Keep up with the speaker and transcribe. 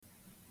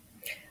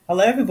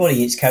Hello,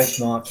 everybody. It's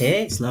Coach Mark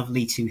here. It's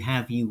lovely to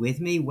have you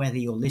with me, whether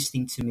you're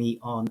listening to me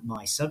on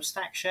my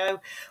Substack show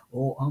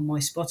or on my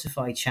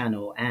Spotify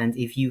channel. And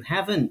if you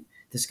haven't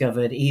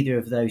discovered either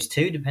of those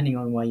two, depending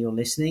on where you're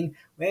listening,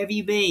 where have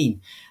you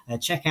been?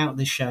 Check out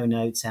the show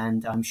notes,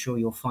 and I'm sure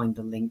you'll find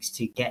the links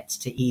to get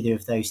to either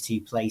of those two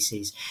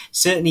places.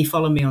 Certainly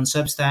follow me on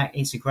Substack.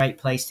 It's a great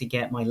place to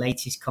get my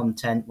latest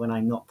content when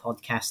I'm not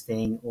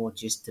podcasting or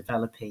just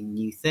developing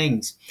new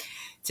things.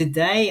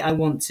 Today, I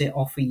want to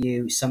offer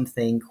you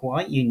something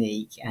quite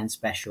unique and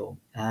special.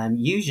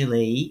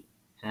 Usually,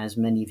 as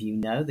many of you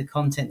know, the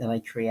content that I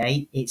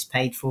create, it's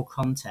paid for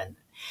content.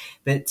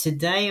 But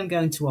today I'm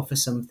going to offer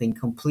something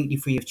completely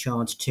free of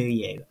charge to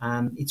you.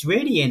 It's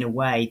really in a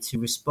way to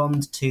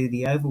respond to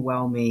the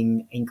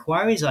overwhelming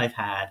inquiries I've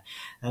had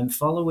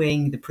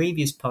following the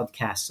previous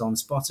podcasts on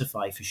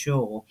Spotify for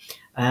sure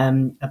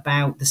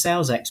about the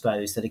sales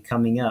expos that are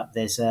coming up.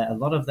 There's a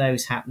lot of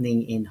those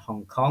happening in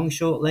Hong Kong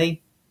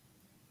shortly.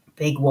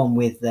 Big one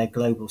with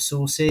global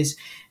sources,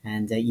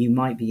 and you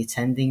might be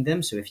attending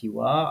them. So if you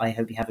are, I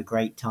hope you have a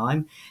great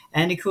time.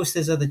 And of course,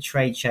 there's other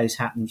trade shows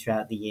happening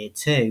throughout the year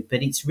too.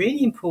 But it's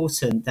really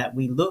important that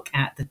we look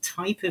at the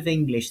type of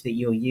English that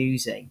you're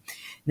using.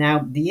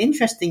 Now, the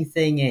interesting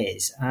thing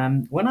is,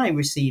 when I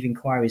receive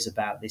inquiries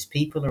about this,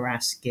 people are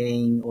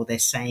asking, or they're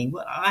saying,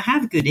 well, I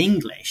have good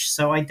English,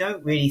 so I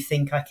don't really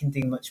think I can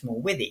do much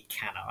more with it,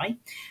 can I?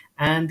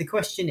 And the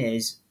question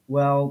is,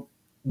 well,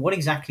 what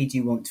exactly do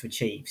you want to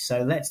achieve?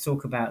 So let's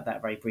talk about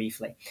that very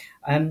briefly.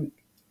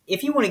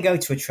 If you want to go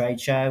to a trade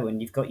show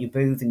and you've got your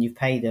booth and you've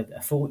paid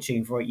a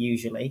fortune for it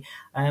usually,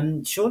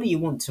 surely you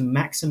want to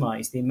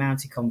maximize the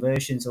amount of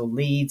conversions or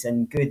leads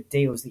and good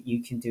deals that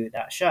you can do at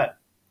that show.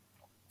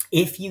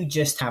 If you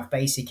just have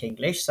basic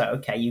English, so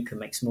okay, you can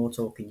make small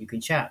talk and you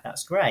can chat,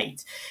 that's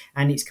great.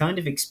 And it's kind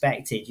of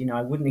expected.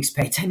 I wouldn't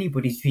expect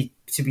anybody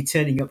to be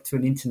turning up to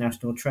an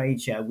international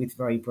trade show with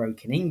very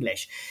broken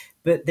English.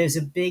 But there's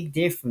a big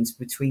difference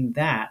between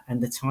that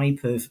and the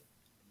type of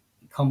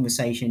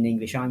conversation in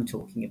English I'm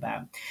talking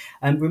about.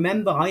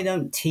 Remember, I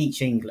don't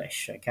teach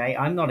English, okay?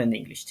 I'm not an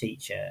English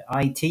teacher.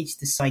 I teach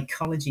the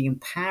psychology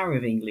and power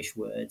of English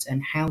words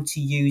and how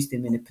to use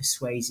them in a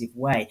persuasive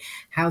way,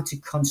 how to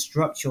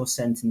construct your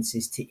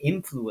sentences to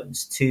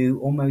influence,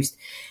 to almost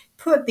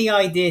put the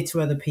idea to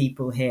other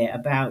people here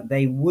about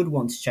they would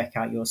want to check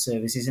out your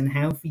services and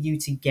how for you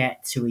to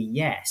get to a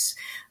yes.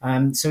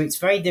 So it's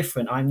very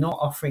different. I'm not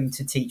offering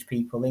to teach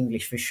people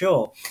English for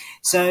sure.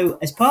 So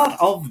as part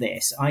of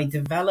this, I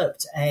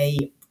developed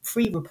a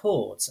free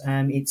report.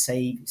 It's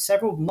a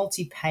several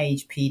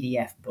multi-page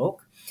PDF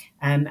book.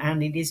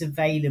 And it is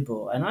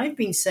available. And I've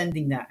been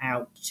sending that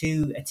out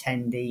to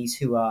attendees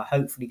who are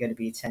hopefully going to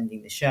be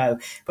attending the show.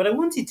 But I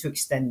wanted to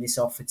extend this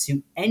offer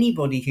to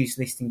anybody who's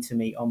listening to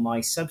me on my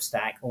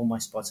Substack or my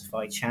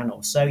Spotify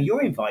channel. So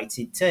you're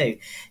invited too.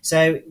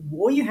 So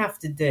all you have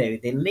to do,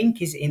 the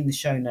link is in the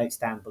show notes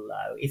down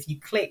below. If you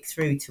click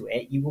through to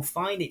it, you will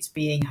find it's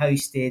being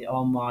hosted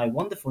on my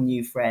wonderful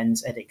new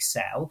friends at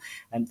Excel.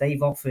 And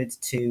they've offered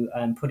to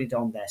put it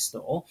on their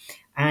store.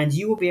 And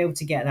you will be able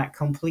to get that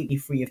completely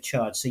free of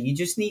charge. So you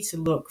just need to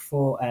look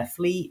for a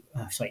free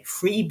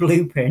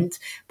blueprint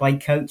by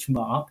Coach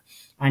Mark,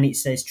 and it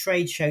says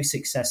Trade Show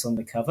Success on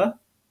the cover.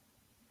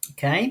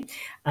 Okay.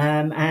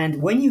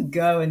 And when you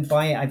go and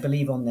buy it, I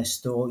believe on their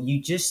store, you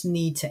just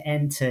need to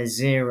enter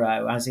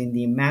 0 as in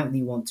the amount that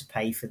you want to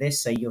pay for this.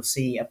 So you'll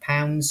see a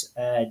pounds,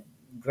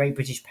 Great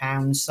British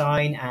pound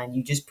sign, and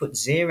you just put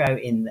 0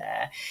 in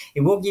there.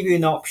 It will give you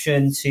an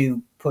option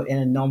to put in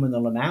a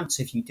nominal amount.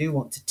 So if you do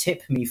want to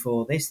tip me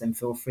for this, then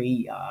feel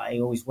free. I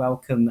always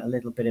welcome a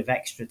little bit of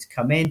extra to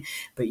come in,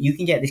 but you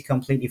can get this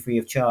completely free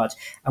of charge.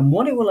 And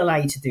what it will allow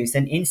you to do is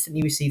then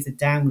instantly receive the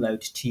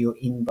download to your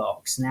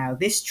inbox. Now,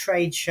 this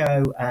trade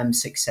show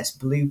success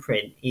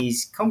blueprint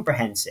is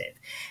comprehensive,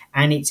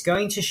 and it's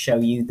going to show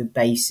you the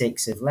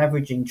basics of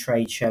leveraging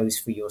trade shows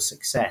for your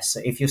success.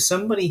 So if you're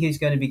somebody who's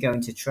going to be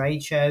going to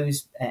trade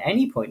shows at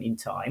any point in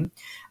time,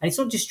 and it's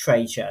not just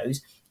trade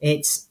shows,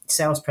 it's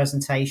sales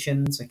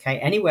presentations, okay,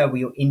 anywhere where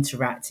you're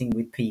interacting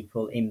with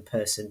people in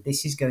person,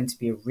 this is going to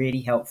be a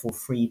really helpful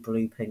free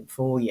blueprint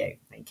for you,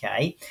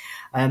 okay?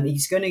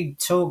 It's going to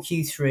talk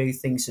you through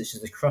things such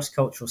as the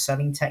cross-cultural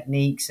selling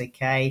techniques,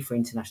 okay, for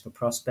international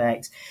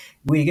prospects.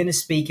 We're going to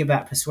speak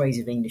about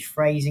persuasive English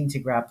phrasing to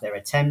grab their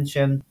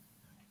attention.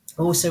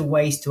 Also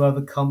ways to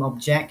overcome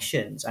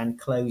objections and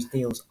close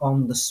deals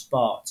on the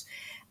spot.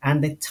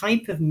 And the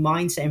type of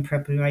mindset and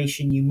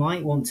preparation you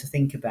might want to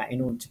think about in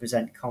order to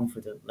present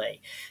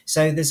confidently.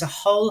 So there's a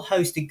whole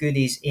host of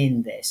goodies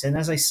in this. And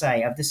as I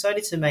say, I've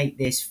decided to make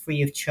this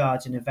free of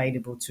charge and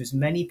available to as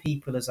many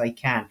people as I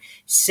can,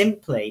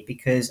 simply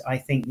because I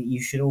think that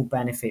you should all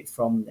benefit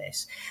from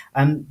this.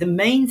 The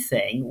main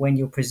thing when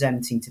you're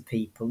presenting to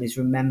people is,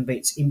 remember,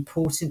 it's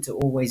important to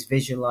always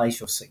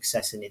visualize your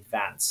success in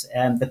advance.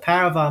 The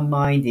power of our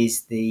mind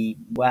is the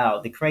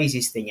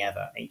craziest thing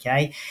ever,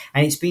 okay?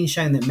 And it's been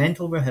shown that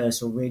mental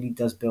rehearsal really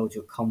does build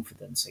your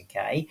confidence,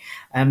 okay?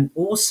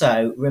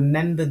 Also,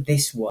 remember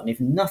this one, if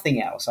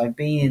nothing else. I've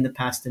been in the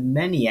past to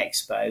many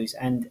expos,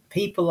 and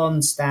people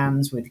on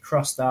stands with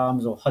crossed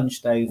arms or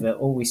hunched over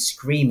always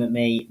scream at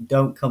me,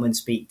 don't come and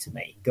speak to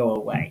me, go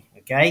away.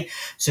 Okay,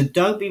 so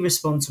don't be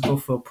responsible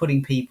for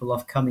putting people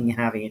off coming and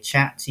having a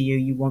chat to you.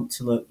 You want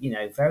to look,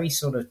 very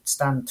sort of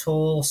stand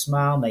tall,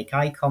 smile, make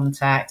eye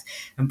contact,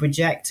 and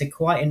project a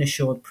quite an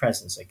assured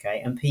presence.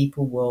 Okay, and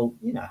people will,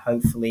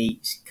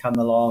 hopefully come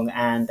along,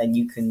 and then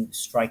you can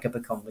strike up a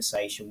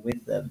conversation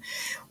with them.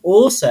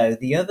 Also,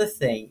 the other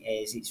thing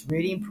is it's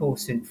really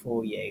important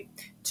for you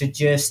to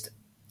just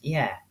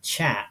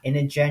chat in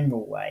a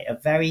general way, a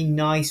very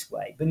nice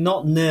way, but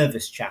not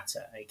nervous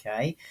chatter.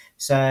 Okay,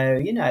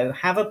 so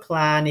have a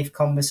plan. If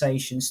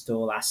conversations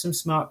stall, ask some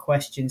smart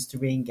questions to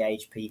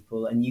re-engage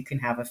people, and you can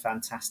have a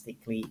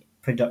fantastically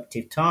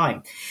productive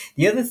time.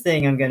 The other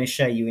thing I'm going to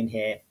show you in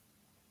here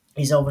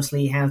is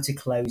obviously how to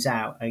close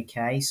out.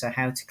 Okay, so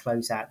how to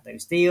close out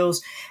those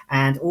deals,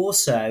 and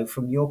also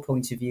from your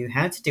point of view,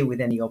 how to deal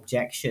with any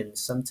objections.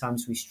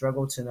 Sometimes we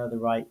struggle to know the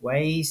right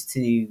ways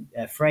to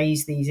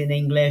phrase these in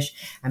English,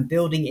 and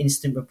building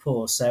instant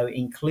rapport. So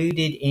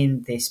included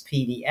in this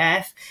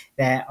PDF,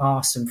 there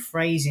are some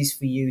phrases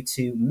for you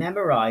to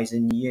memorize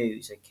and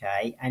use.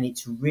 Okay, and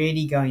it's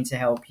really going to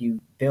help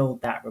you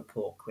build that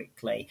rapport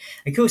quickly.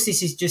 Of course,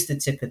 this is just the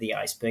tip of the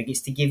iceberg.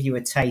 It's to give you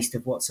a taste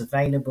of what's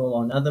available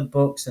on other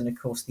books, and of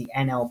course the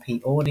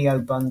NLP audio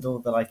bundle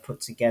that I've put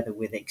together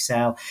with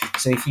Excel.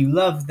 So if you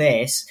love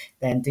this,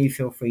 then do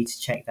feel free to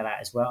check that out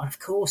as well. And of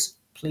course,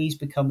 please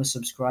become a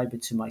subscriber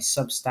to my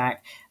Substack.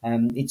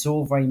 It's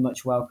all very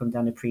much welcomed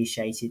and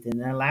appreciated, and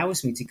it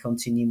allows me to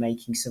continue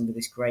making some of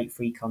this great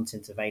free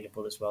content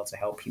available as well to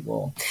help you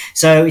all.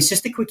 So it's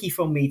just a quickie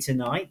from me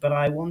tonight, but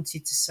I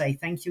wanted to say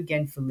thank you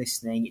again for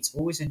listening. It's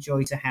always a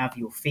joy to have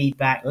your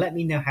feedback. Let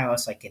me know how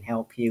else I can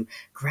help you.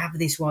 Grab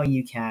this while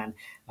you can.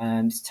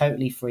 It's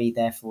totally free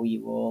there for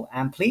you all.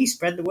 And please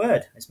spread the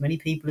word. As many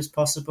people as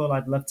possible.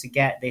 I'd love to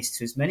get this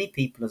to as many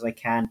people as I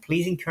can.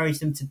 Please encourage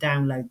them to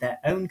download their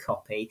own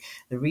copy.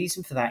 The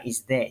reason for that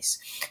is this.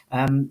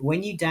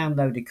 When you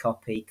download a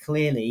copy,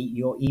 clearly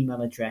your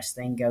email address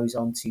then goes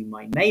onto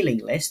my mailing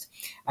list,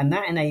 and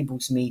that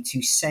enables me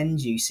to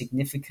send you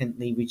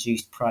significantly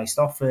reduced priced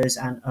offers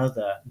and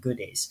other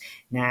goodies.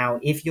 Now,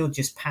 if you're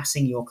just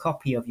passing your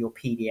copy of your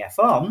PDF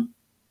on,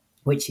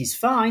 which is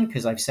fine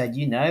because I've said,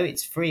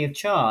 it's free of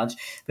charge.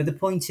 But the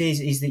point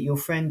is that your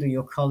friend or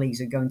your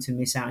colleagues are going to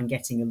miss out on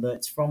getting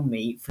alerts from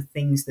me for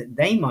things that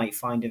they might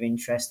find of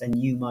interest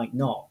and you might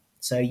not.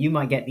 So you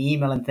might get the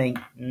email and think,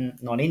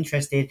 not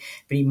interested,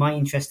 but it might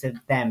interest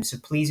them. So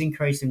please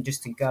encourage them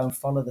just to go and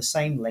follow the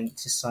same link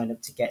to sign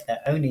up to get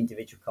their own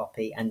individual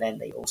copy, and then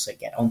they also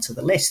get onto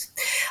the list.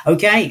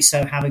 Okay,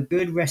 so have a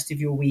good rest of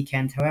your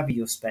weekend, however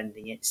you're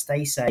spending it.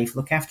 Stay safe,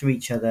 look after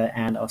each other,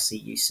 and I'll see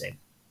you soon.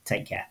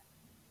 Take care.